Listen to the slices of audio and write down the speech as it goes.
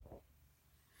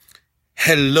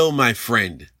Hello, my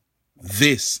friend.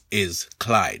 This is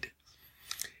Clyde.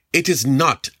 It is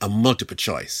not a multiple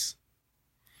choice.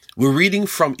 We're reading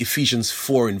from Ephesians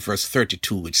 4 in verse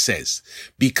 32, which says,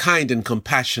 "Be kind and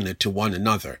compassionate to one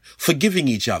another, forgiving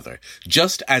each other,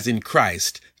 just as in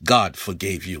Christ God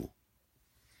forgave you."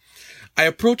 I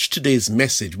approach today's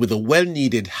message with a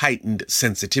well-needed heightened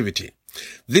sensitivity.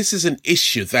 This is an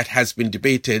issue that has been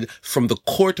debated from the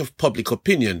court of public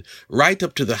opinion right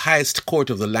up to the highest court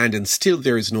of the land, and still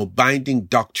there is no binding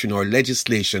doctrine or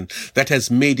legislation that has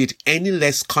made it any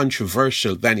less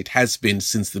controversial than it has been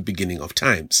since the beginning of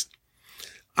times.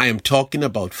 I am talking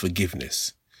about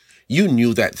forgiveness. You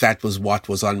knew that was what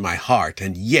was on my heart,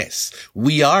 and yes,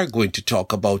 we are going to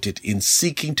talk about it in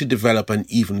seeking to develop an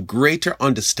even greater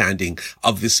understanding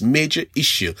of this major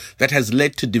issue that has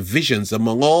led to divisions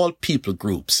among all people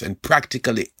groups and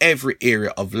practically every area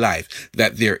of life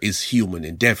that there is human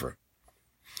endeavor.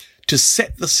 To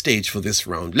set the stage for this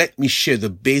round, let me share the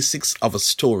basics of a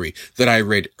story that I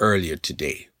read earlier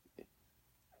today.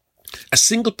 A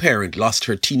single parent lost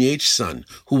her teenage son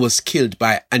who was killed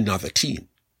by another teen.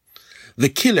 The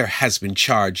killer has been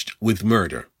charged with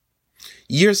murder.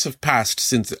 Years have passed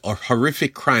since a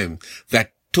horrific crime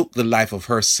that took the life of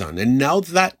her son, and now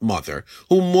that mother,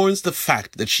 who mourns the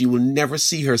fact that she will never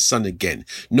see her son again,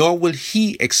 nor will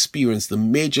he experience the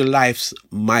major life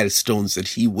milestones that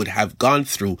he would have gone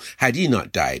through had he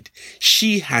not died,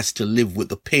 she has to live with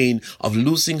the pain of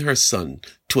losing her son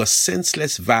to a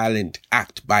senseless, violent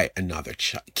act by another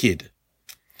kid.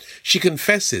 She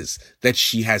confesses that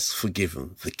she has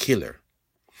forgiven the killer.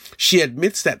 She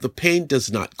admits that the pain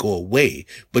does not go away,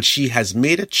 but she has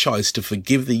made a choice to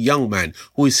forgive the young man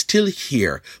who is still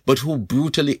here, but who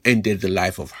brutally ended the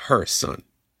life of her son.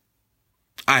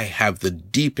 I have the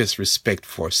deepest respect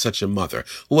for such a mother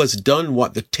who has done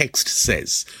what the text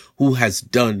says, who has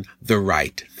done the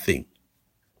right thing.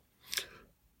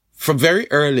 From very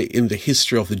early in the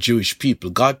history of the Jewish people,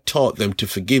 God taught them to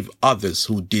forgive others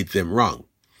who did them wrong.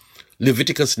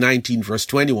 Leviticus 19 verse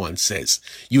 21 says,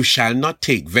 "You shall not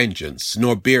take vengeance,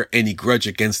 nor bear any grudge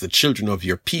against the children of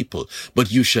your people, but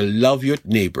you shall love your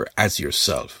neighbor as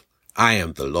yourself. I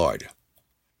am the Lord."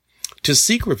 To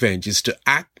seek revenge is to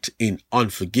act in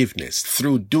unforgiveness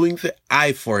through doing the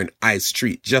eye for an eye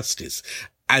street justice,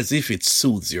 as if it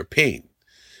soothes your pain.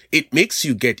 It makes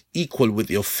you get equal with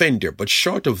the offender, but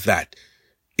short of that,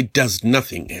 it does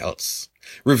nothing else.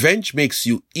 Revenge makes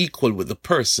you equal with the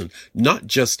person, not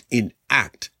just in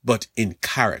act, but in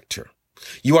character.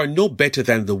 You are no better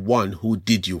than the one who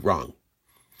did you wrong.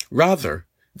 Rather,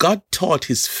 God taught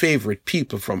his favorite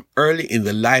people from early in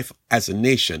the life as a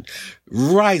nation,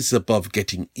 rise above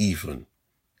getting even.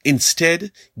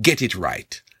 Instead, get it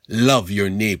right. Love your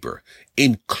neighbor,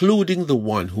 including the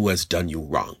one who has done you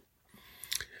wrong.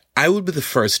 I will be the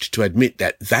first to admit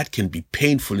that can be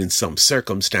painful in some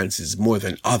circumstances more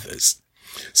than others.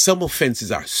 Some offenses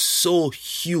are so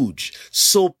huge,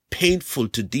 so painful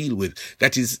to deal with,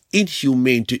 that it is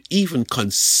inhumane to even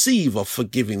conceive of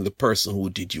forgiving the person who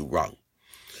did you wrong.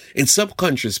 In some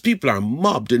countries, people are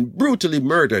mobbed and brutally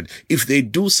murdered if they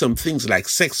do some things like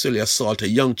sexually assault a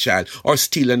young child or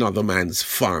steal another man's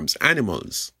farm's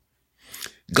animals.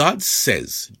 God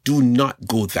says, do not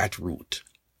go that route.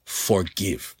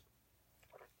 Forgive.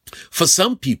 For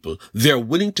some people, they are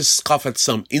willing to scoff at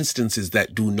some instances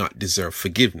that do not deserve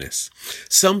forgiveness.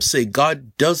 Some say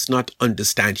God does not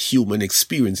understand human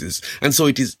experiences, and so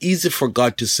it is easy for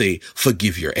God to say,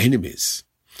 forgive your enemies.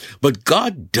 But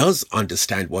God does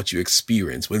understand what you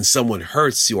experience when someone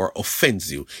hurts you or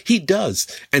offends you. He does,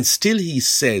 and still he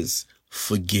says,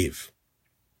 forgive.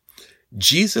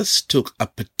 Jesus took a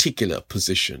particular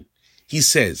position. He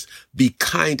says, be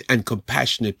kind and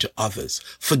compassionate to others.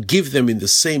 Forgive them in the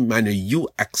same manner you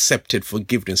accepted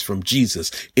forgiveness from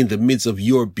Jesus in the midst of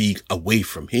your being away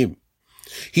from him.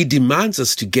 He demands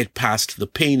us to get past the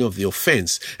pain of the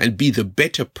offense and be the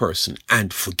better person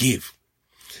and forgive.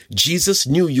 Jesus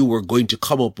knew you were going to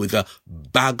come up with a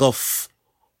bag of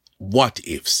what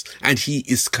ifs, and he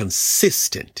is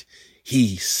consistent.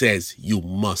 He says you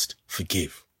must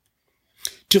forgive.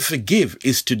 To forgive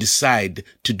is to decide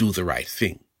to do the right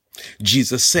thing.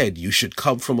 Jesus said you should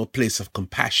come from a place of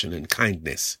compassion and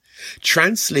kindness.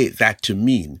 Translate that to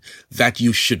mean that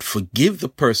you should forgive the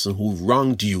person who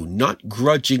wronged you, not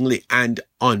grudgingly and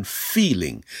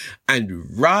unfeeling,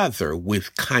 and rather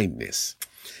with kindness.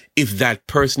 If that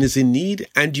person is in need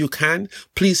and you can,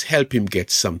 please help him get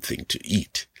something to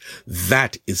eat.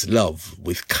 That is love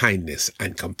with kindness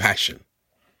and compassion.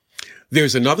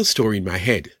 There's another story in my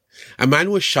head. A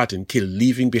man was shot and killed,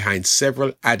 leaving behind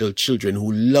several adult children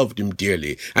who loved him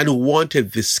dearly and who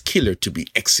wanted this killer to be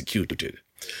executed.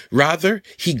 Rather,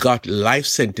 he got life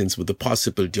sentence with the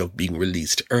possibility of being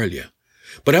released earlier.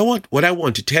 But what I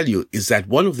want to tell you is that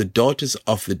one of the daughters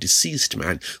of the deceased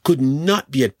man could not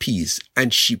be at peace,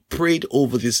 and she prayed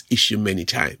over this issue many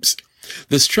times.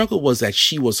 The struggle was that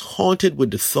she was haunted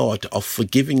with the thought of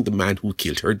forgiving the man who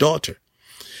killed her daughter.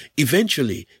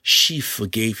 Eventually, she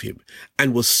forgave him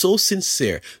and was so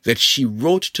sincere that she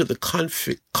wrote to the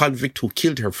convict who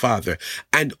killed her father,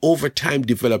 and over time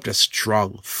developed a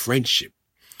strong friendship.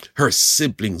 Her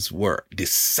siblings were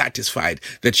dissatisfied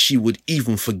that she would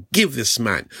even forgive this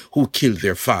man who killed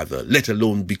their father, let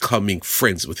alone becoming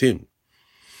friends with him.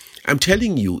 I'm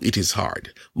telling you, it is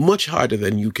hard, much harder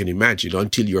than you can imagine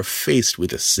until you're faced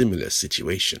with a similar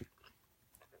situation.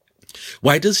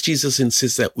 Why does Jesus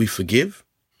insist that we forgive?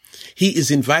 He is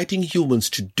inviting humans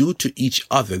to do to each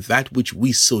other that which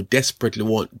we so desperately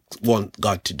want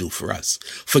God to do for us.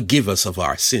 Forgive us of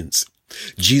our sins.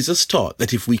 Jesus taught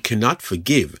that if we cannot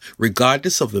forgive,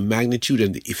 regardless of the magnitude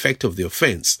and the effect of the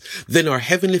offense, then our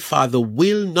Heavenly Father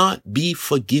will not be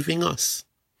forgiving us.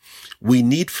 We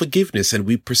need forgiveness and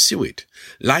we pursue it.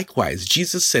 Likewise,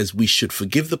 Jesus says we should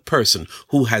forgive the person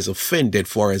who has offended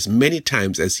for as many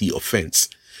times as he offends.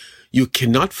 You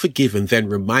cannot forgive and then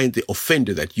remind the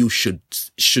offender that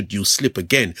should you slip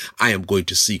again, I am going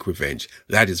to seek revenge.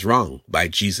 That is wrong by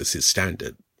Jesus'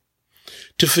 standard.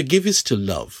 To forgive is to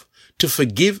love. To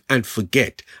forgive and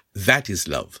forget, that is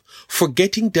love.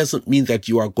 Forgetting doesn't mean that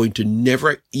you are going to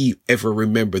never ever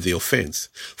remember the offense.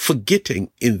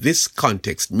 Forgetting in this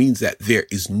context means that there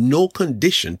is no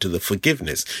condition to the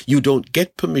forgiveness. You don't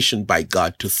get permission by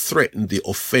God to threaten the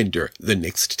offender the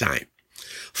next time.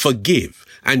 Forgive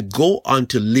and go on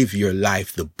to live your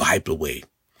life the Bible way.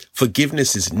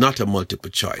 Forgiveness is not a multiple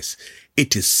choice.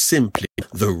 It is simply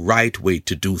the right way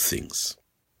to do things.